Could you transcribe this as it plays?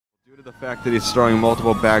to the fact that he's throwing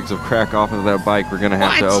multiple bags of crack off of that bike, we're going to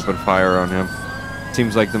have to open fire on him.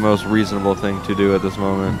 Seems like the most reasonable thing to do at this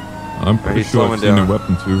moment. I'm pretty sure I've seen a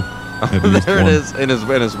weapon too. There it is in his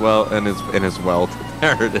welt. There it is. In his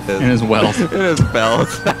welt. In his belt.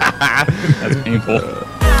 That's painful.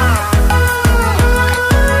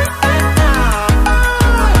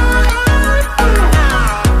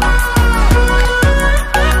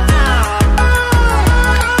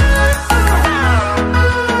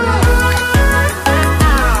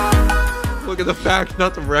 Look at the fact,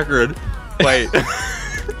 not the record. Wait.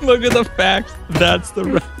 Look at the facts. That's the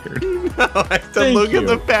record. No, I said look at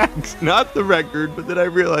the facts, not the record. But then I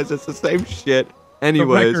realized it's the same shit.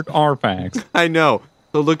 Anyways, the record are facts. I know.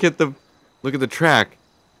 So look at the track.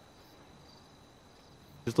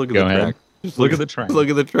 Just look at the track. Just look at the track. Look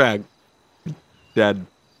at the track. Dad,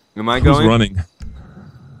 am I going? Who's running?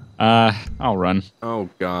 I'll run. Oh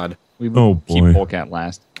God. We boy. Keep Polecat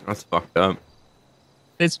last. That's fucked up.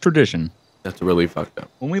 It's tradition. That's really fucked up.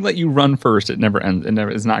 When we let you run first, it never ends.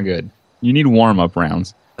 It's not good. You need warm-up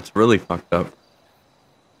rounds. That's really fucked up.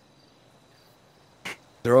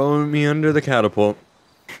 Throwing me under the catapult.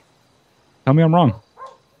 Tell me I'm wrong.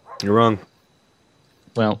 You're wrong.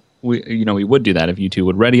 Well, we would do that if you two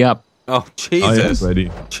would ready up. Oh Jesus! I am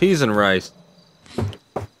ready. Cheese and rice.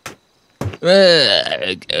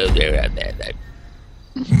 Every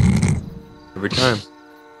time.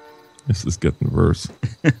 This is getting worse.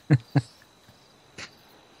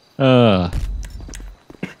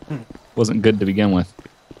 Wasn't good to begin with.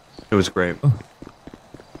 It was great.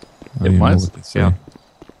 It was? Yeah.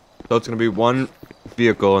 So it's going to be one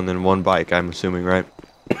vehicle and then one bike, I'm assuming, right?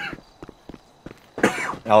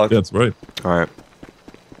 Alex? That's right. All right.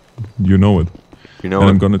 You know it. You know and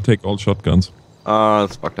it? I'm going to take all shotguns.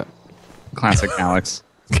 That's fucked up. Classic Alex.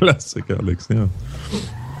 Classic Alex, yeah.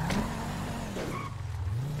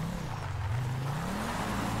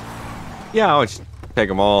 Yeah, I'll just take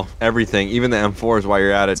them all. Everything. Even the M4s while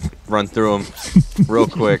you're at it. Run through them real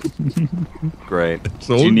quick. Great.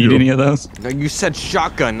 Do you need any of those? No, you said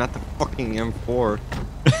shotgun, not the fucking M4.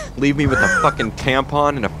 Leave me with a fucking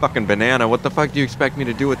tampon and a fucking banana. What the fuck do you expect me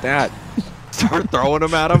to do with that? Start throwing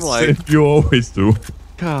them at him like... You always do.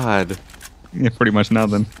 God. Yeah, pretty much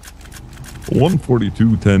nothing.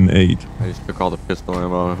 142, 10, 8. I just took all the pistol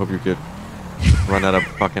ammo. I hope you could run out of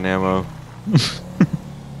fucking ammo.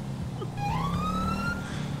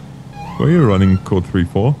 Were you running code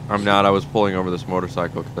 3-4? I'm not. I was pulling over this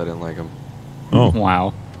motorcycle because I didn't like him. Oh.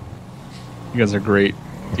 Wow. You guys are great.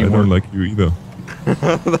 I don't like you either.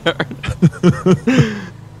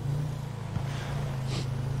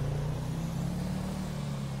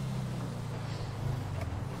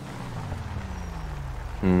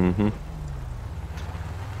 Mm-hmm.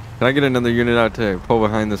 Can I get another unit out to pull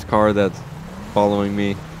behind this car that's following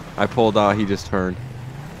me? I pulled out, he just turned.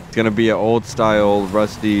 It's gonna be an old style,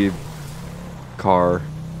 rusty car.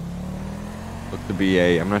 Looks to be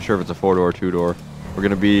I'm not sure if it's a 4-door or 2-door. We're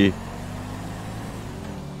gonna be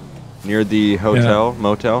near the hotel,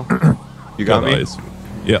 motel. You got me? Eyes.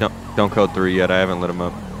 Yeah. No, don't code 3 yet, I haven't lit him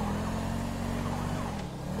up.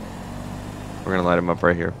 We're gonna light him up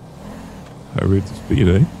right here. High rate of speed,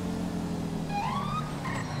 eh?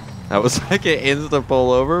 That was like an insta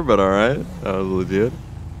pull over, but alright. That was legit.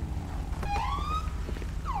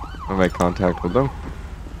 I'll make contact with them.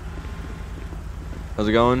 How's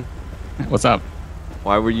it going? What's up?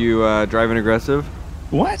 Why were you driving aggressive?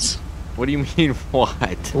 What? What do you mean,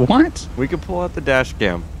 what? What? We could pull out the dash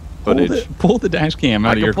cam footage. Pull the dash cam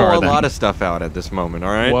out of your car. I can pull a lot of stuff out at this moment,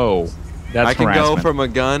 alright? Whoa. That's I can harassment. go from a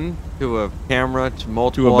gun to a camera to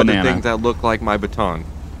multiple other things that look like my baton.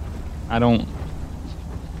 I don't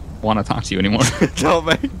want to talk to you anymore.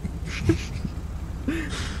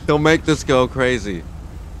 Don't make this go crazy.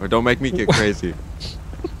 Or don't make me get crazy.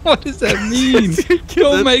 What does that mean?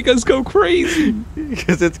 Don't make us go crazy.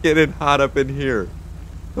 Because it's getting hot up in here.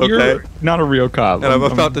 Okay? You're not a real cop. And I'm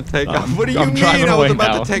about to take off. What do you mean? I was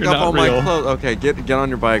about to take off all my clothes. Okay, get on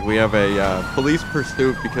your bike. We have a police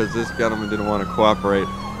pursuit because this gentleman didn't want to cooperate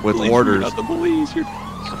with orders. You're not the police.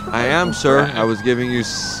 I am, sir. I was giving you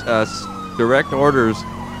direct orders.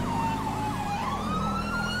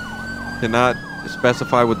 Cannot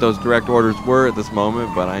specify what those direct orders were at this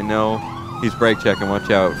moment, but I know he's brake checking. Watch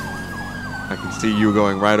out. I can see you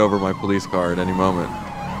going right over my police car at any moment.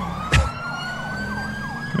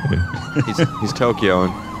 He's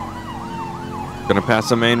Tokyoing. Gonna pass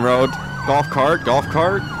the main road. Golf cart.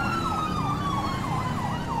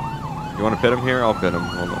 You want to pit him here? I'll pit him.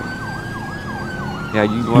 Hold on. Yeah,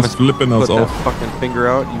 you want to flipping us put off. that fucking finger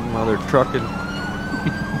out, you mother trucking.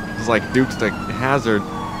 It's like Duke's the Hazard.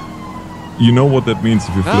 You know what that means?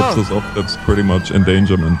 If he flips Oh. us off, that's pretty much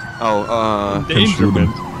endangerment. Oh, Endangerment.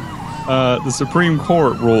 The Supreme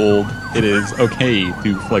Court ruled it is okay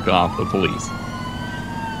to flick off the police.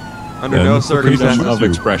 under Yeah, no that's the freedom Freedom circumstances. of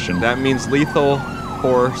expression. That means lethal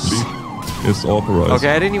force. Is authorized. Okay,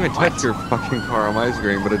 I didn't even touch your fucking car on my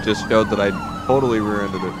screen, but it just showed that I totally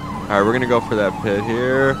rear-ended it. Alright, we're gonna go for that pit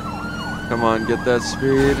here. Come on, get that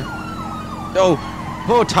speed. Oh!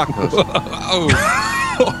 Oh, tacos!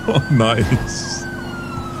 Oh, nice.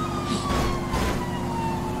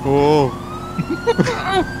 Oh!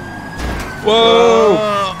 Whoa!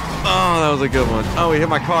 Oh, that was a good one. Oh, he hit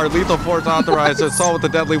my car. Lethal force authorized. Assault with a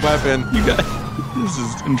deadly weapon. You got this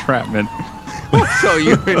is entrapment. So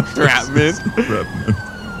you entrapment. Entrapment.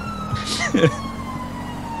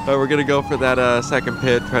 We're gonna go for that second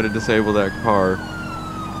pit. Try to disable that car.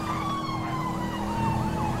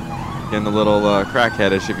 Getting a little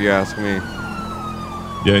crackheadish, if you ask me.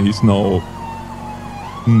 Yeah, he's now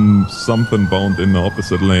something bound in the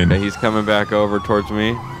opposite lane. Yeah, he's coming back over towards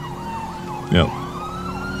me. Yeah.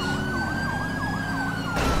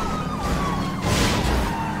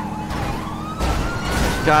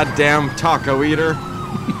 Goddamn taco eater.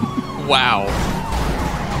 Wow.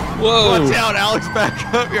 Whoa. Watch out, Alex,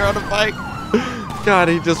 back up. You're on a bike. God,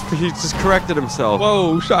 he just corrected himself.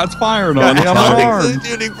 Whoa, shots fired on God, me. I'm Alex unarmed. is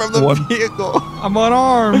shooting from the What? vehicle. I'm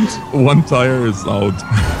unarmed. One tire is out.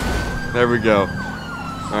 There we go. All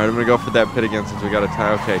right, I'm gonna go for that pit again since we got a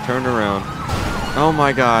tie. Okay, turn around. Oh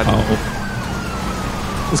my God.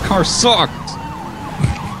 Ow. This car sucked.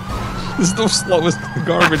 This is the slowest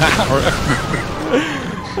garbage car ever.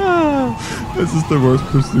 This is the worst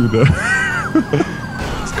pursuit ever.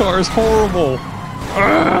 This car is horrible.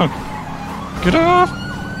 Get off.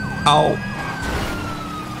 Ow.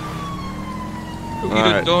 Go eat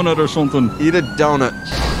Alright. a donut or something. Eat a donut.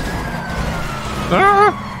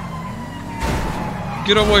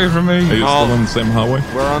 Get away from me. Are you still Oh. on the same highway?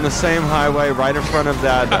 We're on the same highway right in front of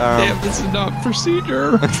that. Damn, this is not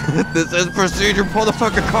procedure. This is procedure. Pull the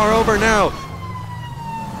fucking car over now.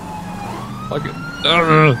 Fuck it.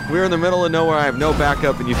 We're in the middle of nowhere. I have no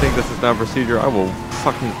backup, and you think this is not procedure? I will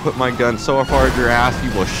fucking put my gun so far at your ass,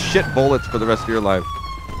 you will shit bullets for the rest of your life.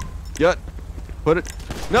 Yut. Put it.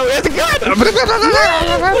 No, it's a gun!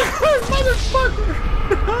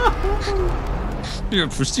 Motherfucker! Yeah,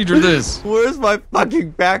 procedure this. Where's my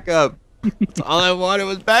fucking backup? All I wanted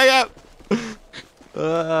was backup.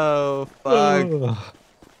 Oh, fuck.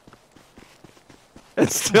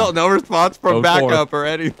 It's still no response from Code 4. backup or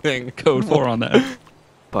anything. Code 4 on that.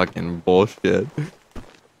 Fucking bullshit.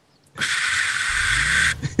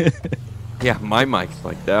 Yeah, my mic's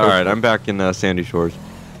like that. Alright, I'm back in Sandy Shores.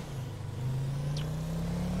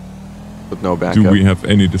 With no backup. Do we have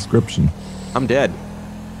any description? I'm dead.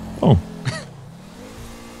 Oh.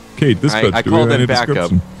 Okay, dispatch, I do we called have any in backup.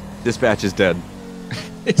 description? Dispatch is dead.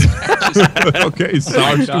 Okay,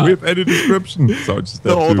 Sarge, do we have any description? Sarge is The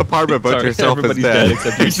dead whole too. department but Sorry, yourself is everybody's dead. dead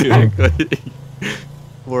except you two. Exactly.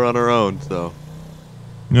 We're on our own, so.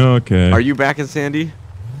 Okay. Are you back in Sandy?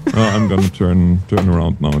 I'm gonna turn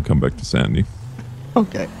around now and come back to Sandy.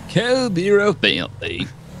 Okay. Family.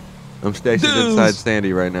 I'm stationed Dudes. inside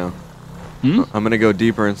Sandy right now. Hmm? I'm gonna go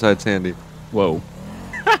deeper inside Sandy. Whoa.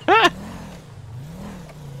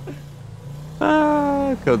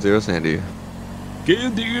 Code 0 Sandy.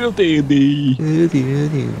 Good deal, Dandy. Code 0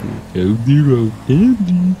 Sandy. Good deal,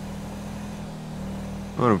 Dandy.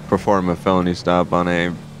 I'm gonna perform a felony stop on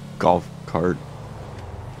a golf cart.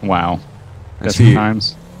 Wow. I That's see-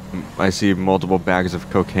 times. I see multiple bags of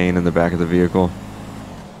cocaine in the back of the vehicle.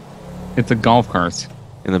 It's a golf cart.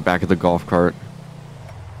 In the back of the golf cart.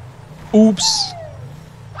 Oops.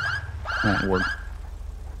 That worked.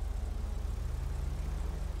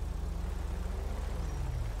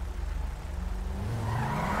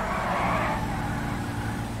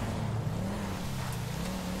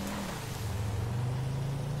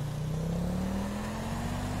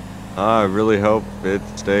 I really hope it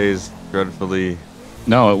stays dreadfully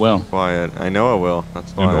No, it will. quiet. I know it will.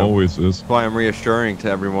 That's It why. always is. That's why I'm reassuring to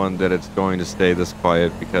everyone that it's going to stay this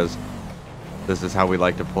quiet because this is how we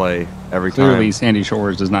like to play every Clearly, time. Sandy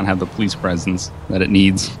Shores does not have the police presence that it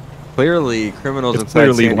needs. Clearly, criminals It's inside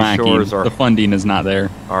clearly Sandy lacking. Shores The funding is not there.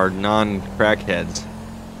 are non-crackheads.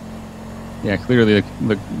 Yeah, clearly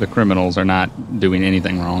the criminals are not doing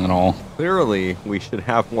anything wrong at all. Clearly, we should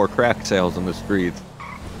have more crack sales in the streets,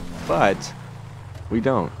 but we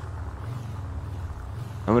don't.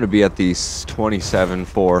 I'm going to be at the 27-4.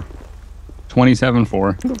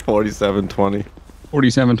 27-4. 47-20.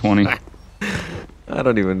 47-20. I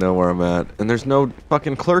don't even know where I'm at. And there's no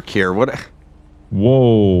fucking clerk here. What?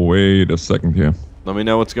 Whoa, wait a second here. Let me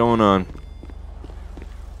know what's going on.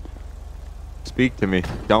 speak to me.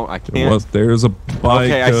 Don't. I can't. There's a bike.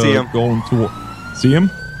 Okay, I see him. Going to. See him?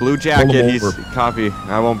 Blue jacket. He's over. copy.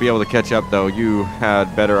 I won't be able to catch up though. You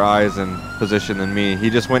had better eyes and position than me. He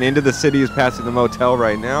just went into the city. He's passing the motel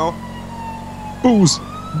right now. Booze.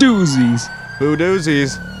 Doozies. Boo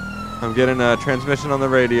doozies. I'm getting a transmission on the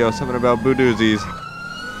radio. Something about boo doozies.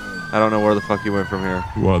 I don't know where the fuck he went from here.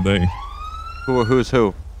 Who are they? Who's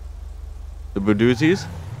who? The boo doozies?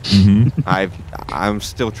 Mm-hmm. I'm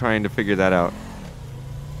still trying to figure that out.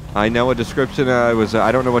 I know a description.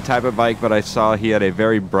 I don't know what type of bike, but I saw he had a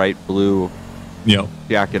very bright blue Yeah.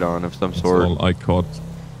 jacket on of some That's sort. all I caught.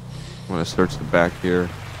 I'm gonna search the back here.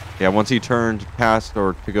 Yeah, once he turned past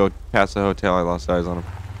or to go past the hotel, I lost eyes on him.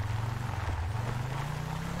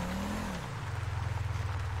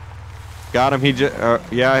 Got him. He just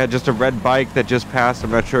yeah, I had just a red bike that just passed.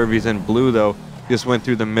 I'm not sure if he's in blue though. Just went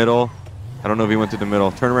through the middle. I don't know if he went through the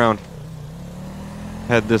middle. Turn around.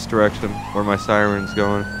 Head this direction where my siren's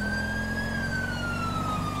going.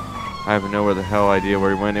 I have no the hell idea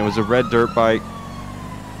where he went. It was a red dirt bike.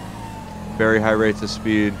 Very high rates of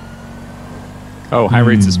speed. Oh, high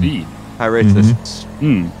rates of speed. High rates of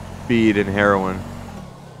speed and heroin.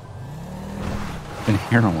 And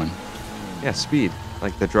heroin. Yeah, speed.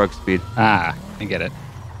 Like the drug speed. Ah, I get it.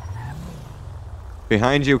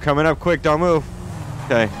 Behind you, coming up quick, don't move.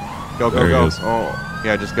 Okay. Go, There go, he go. is. Oh,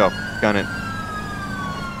 yeah, just go. Gun it.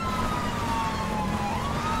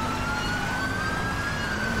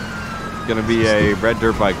 Gonna be a red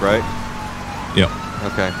dirt bike, right? Yeah.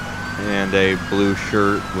 Okay. And a blue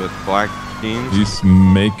shirt with black jeans. He's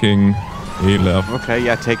making a left. Okay,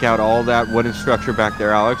 yeah, take out all that wooden structure back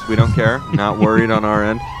there, Alex. We don't care. Not worried on our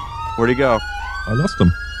end. Where'd he go? I lost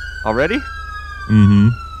him. Already? Mm-hmm.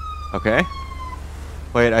 Okay.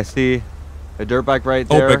 Wait, I see a dirt bike right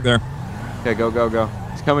there. Oh, back there. Okay, go, go, go.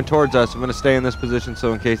 He's coming towards us. I'm going to stay in this position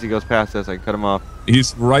so in case he goes past us, I can cut him off.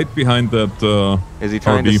 He's right behind that. Is he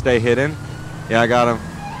trying to RV. stay hidden? Yeah, I got him.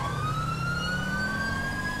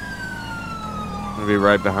 I'm going to be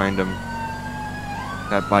right behind him.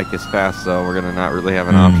 That bike is fast, though. We're going to not really have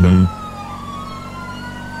an option.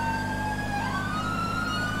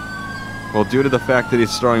 Well, due to the fact that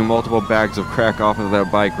he's throwing multiple bags of crack off of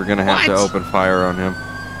that bike, we're going to have to open fire on him.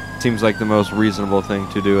 Seems like the most reasonable thing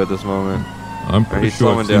to do at this moment. I'm pretty he's sure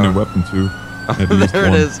I've slowing seen a down. weapon too. At least There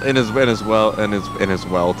it one. is, in his welt.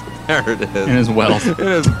 There it is. In his welt. In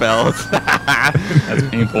his belt. That's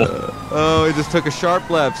painful. Oh, he just took a sharp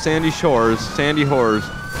left. Sandy Shores. Sandy Horrors.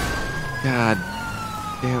 God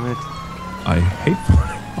damn it. I hate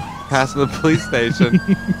flying. Past the police station.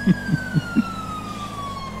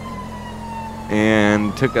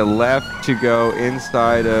 And took a left to go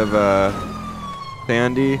inside of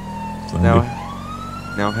Sandy.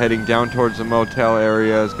 Now heading down towards the motel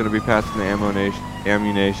area. Is going to be passing the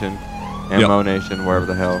ammunition, wherever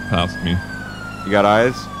the hell. Past me. You got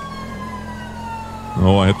eyes?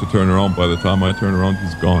 Oh, I had to turn around. By the time I turn around,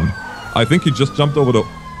 he's gone. I think he just jumped over the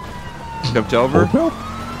Jumped over? hotel.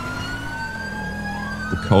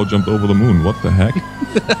 The cow jumped over the moon. What the heck?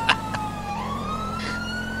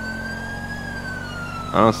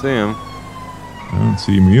 I don't see him. I don't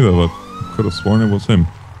see him either, but I could have sworn it was him.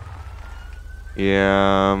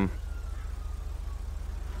 Yeah.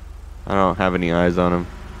 I don't have any eyes on him,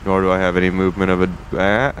 nor do I have any movement of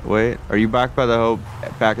a. Wait, are you back by the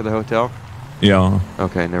back of the hotel? Yeah.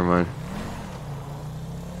 Okay, never mind.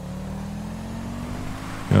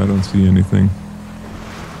 Yeah, I don't see anything.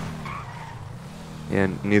 Yeah,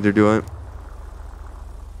 neither do I.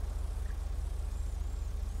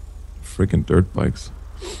 Freaking dirt bikes.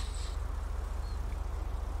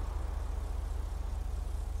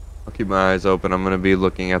 I'll keep my eyes open. I'm gonna be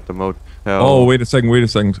looking at the motel. Oh, wait a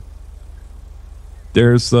second.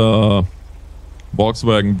 There's a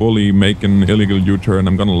Volkswagen Bully making illegal U-turn.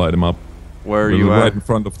 I'm gonna light him up. Where are We're you right at? in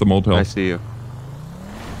front of the motel. I see you.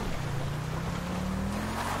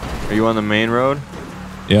 Are you on the main road?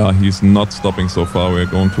 Yeah, he's not stopping so far. We're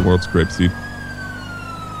going towards Grapeseed.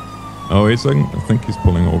 Oh, wait a second. I think he's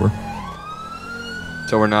pulling over.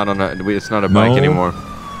 So we're not on a. It's not a bike No. anymore.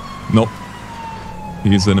 Nope.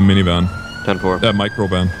 He's in a minivan. 10-4.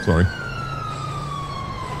 Microvan, sorry.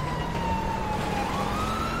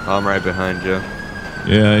 I'm right behind you.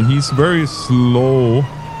 Yeah, he's very slow.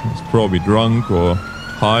 He's probably drunk or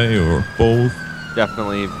high or both.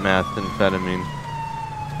 Definitely methamphetamine.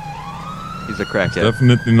 He's a He's crackhead.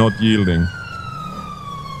 definitely not yielding.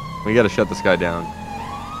 We gotta shut this guy down.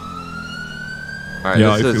 Alright,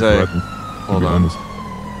 Yeah, I this is feel a. threatened. Hold to be on. honest.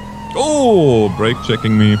 Oh, brake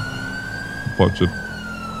checking me. Watch it.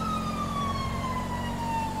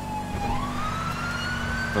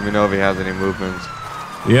 Let me know if he has any movements.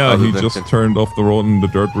 Yeah, Other he than just con- turned off the road in the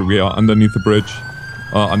dirt. We are underneath the bridge,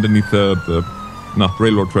 underneath the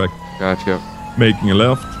railroad track, Gotcha. making a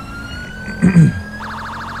left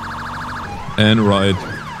and right.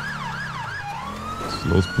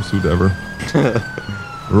 Slowest pursuit ever.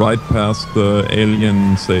 Right past the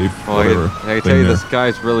alien safe. Well, whatever I can thing tell you, there. this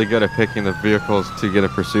guy's really good at picking the vehicles to get in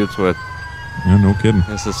pursuits with. Yeah, no kidding.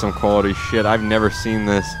 This is some quality shit. I've never seen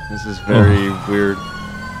this. This is very weird.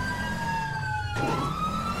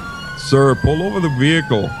 Sir, pull over the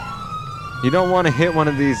vehicle. You don't want to hit one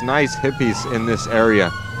of these nice hippies in this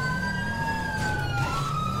area.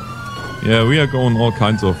 Yeah, we are going all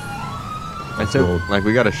kinds of. I said, road. like,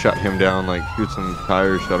 we gotta shut him down. Like, shoot some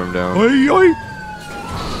tires, shut him down. Oi, oi.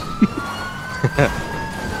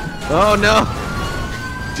 Oh no!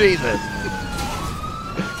 Jesus!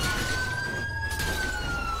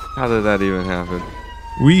 How did that even happen?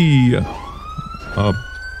 We.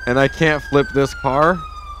 And I can't flip this car?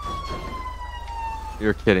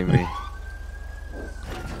 You're kidding me.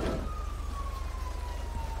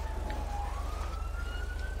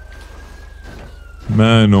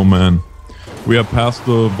 Man, oh man. We are past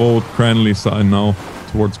the Vote Cranley sign now,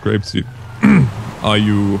 towards Grapeseed. Are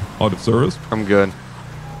you out of service? I'm good.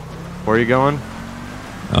 Where are you going?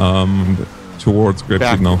 Towards Grapeseed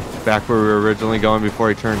Back, now. back where we were originally going before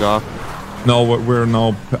he turned off? No, we're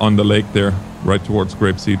now on the lake there, right towards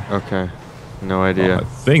Grapeseed. Okay. No idea. I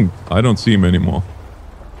think. I don't see him anymore.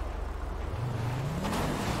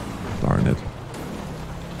 Darn it.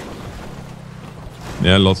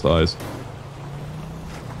 Yeah, lost eyes.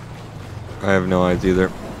 I have no eyes either.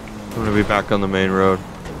 I'm gonna be back on the main road.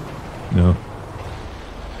 No.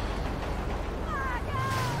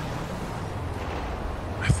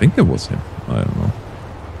 I think it was him. I don't know.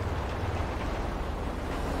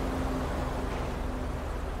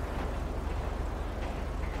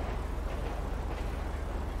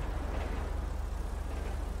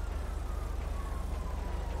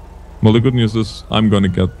 Well, the good news is I'm gonna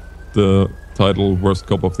get the title Worst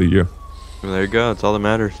Cop of the Year. Well, there you go. That's all that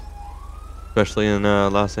matters. Especially in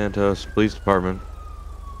Los Santos Police Department.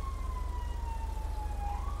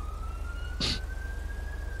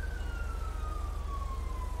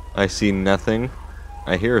 I see nothing.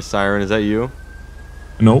 I hear a siren. Is that you?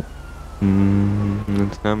 Nope.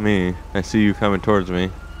 It's not me. I see you coming towards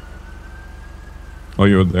me. Oh,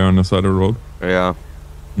 you're there on the side of the road? Yeah.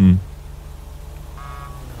 Hmm.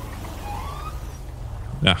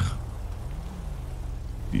 Ah.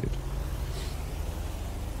 Idiot.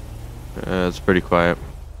 It's pretty quiet.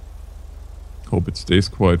 Hope it stays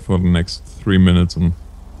quiet for the next 3 minutes and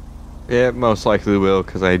Yeah, it most likely will,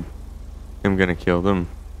 because I am gonna kill them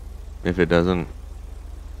if it doesn't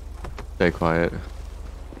stay quiet.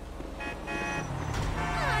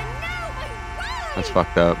 That's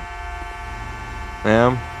fucked up.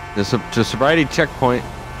 Ma'am, just sobriety checkpoint.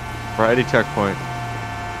 Sobriety checkpoint.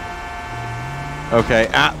 Okay,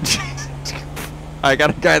 I got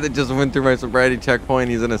a guy that just went through my sobriety checkpoint.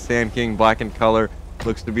 He's in a Sand King black in color.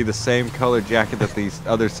 Looks to be the same color jacket that the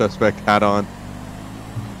other suspect had on.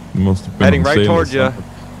 must have been Heading on right sale or towards you. something.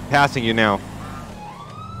 Passing you now.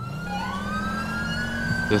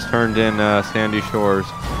 Just turned in Sandy Shores.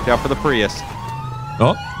 Watch out for the Prius.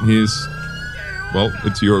 Oh, he's... Well,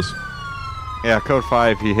 it's yours. Yeah, code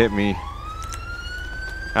 5. He hit me.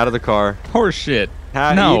 Out of the car. Horse shit.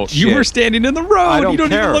 No, No, you were standing in the road. I don't you don't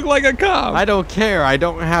care. even look like a cop. I don't care. I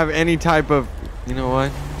don't have any type of... You know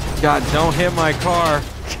what? God, don't hit my car.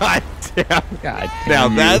 God damn. God damn Now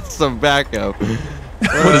you. that's some backup.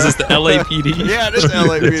 What is this, the LAPD? Yeah, it is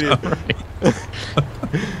LAPD.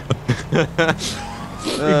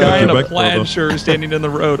 The guy in a Direct plaid photo. shirt standing in the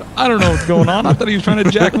road. I don't know what's going on. I thought he was trying to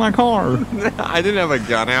jack my car. I didn't have a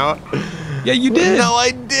gun out. Yeah, you did. No,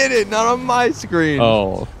 I didn't. Not on my screen.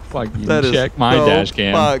 Oh, fuck you. That is Check my so dash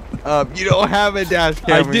cam. fucked up. You don't have a dash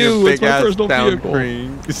cam. I on do. your It's my big-ass personal sound vehicle.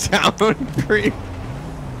 cream. Sound cream.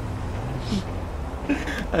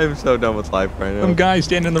 I'm so done with life right now. Some guy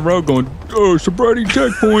standing in the road going, oh, sobriety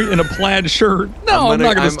checkpoint in a plaid shirt. No, I'm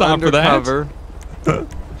not going to stop for that. undercover.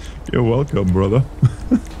 You're welcome, brother.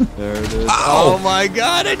 There it is. Oh my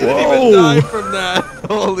god, I didn't even die from that.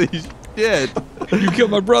 Holy shit. You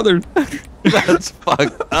killed my brother. That's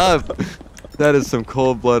fucked up. That is some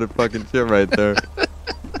cold-blooded fucking shit right there.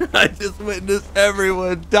 I just witnessed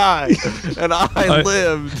everyone die, and I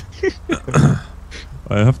lived.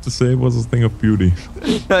 I have to say it was a thing of beauty.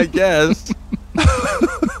 I guess.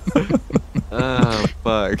 Oh,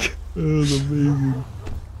 fuck. That was amazing.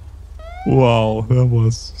 Wow, that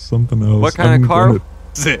was something else. What kind I'm of car gonna-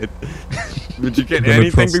 was it? Did you get gonna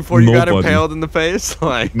anything trust before you got nobody. impaled in the face?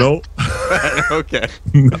 Like, No, okay.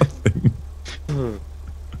 nothing.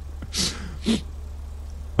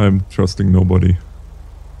 I'm trusting nobody.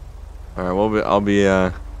 All right, well, I'll be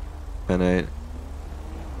 10-8.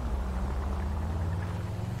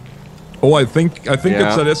 Oh, I think Yeah, it's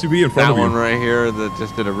that SUV in front that of you. one right here that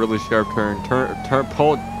just did a really sharp turn.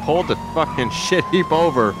 Pulled the fucking shit heap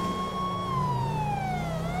over.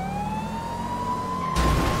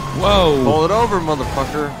 Whoa! Pull it over,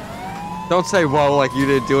 motherfucker. Don't say whoa like you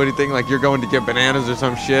didn't do anything, like you're going to get bananas or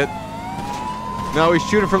some shit. No, he's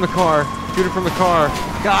shooting from the car. Shooting from the car.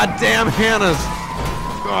 God damn Hannah's.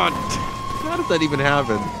 God, how did that even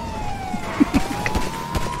happen?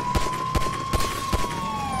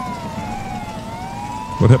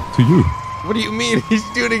 What happened to you? What do you mean? He's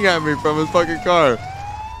shooting at me from his fucking car.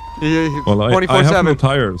 Well, I have no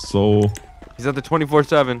tires, so... He's at the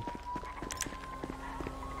 24/7.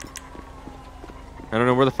 I don't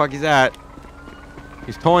know where the fuck he's at.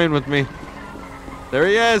 He's toying with me. There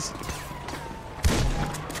he is.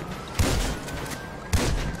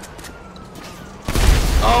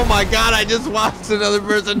 Oh my god, I just watched another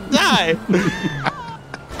person die.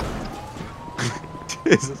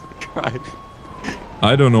 Jesus Christ.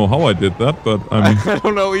 I don't know how I did that, but I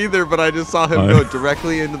don't know either, but I just saw him go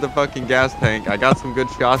directly into the fucking gas tank. I got some good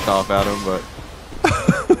shots off at him, but...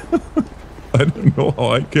 I don't know how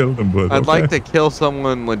I killed him, but I'd like to kill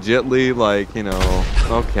someone legitly, like, you know...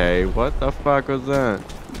 Okay, what the fuck was that?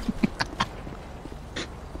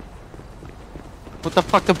 What the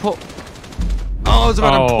fuck to pull? Oh, I was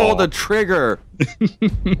about to pull the trigger!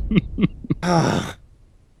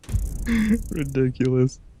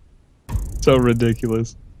 Ridiculous. So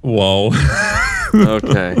ridiculous. Wow.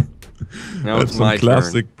 Okay. Now That's it's my some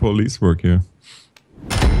classic police work here.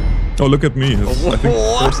 Oh, look at me. It's, I think,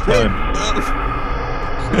 first time.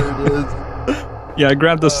 There it is. Yeah, I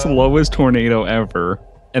grabbed the slowest tornado ever,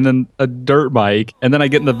 and then a dirt bike, and then I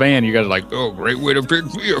get in the van. You guys are like, "Oh, great way to pick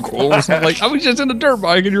vehicles." I'm like, I was just in a dirt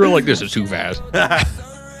bike, and you were like, "This is too fast."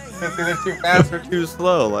 It's either too fast or too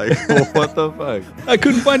slow. Like, what the fuck? I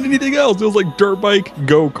couldn't find anything else. It was like dirt bike,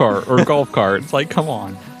 go kart, or golf cart. It's like, come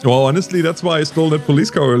on. Well, honestly, that's why I stole that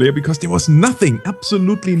police car earlier, because there was nothing,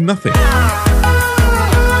 absolutely nothing.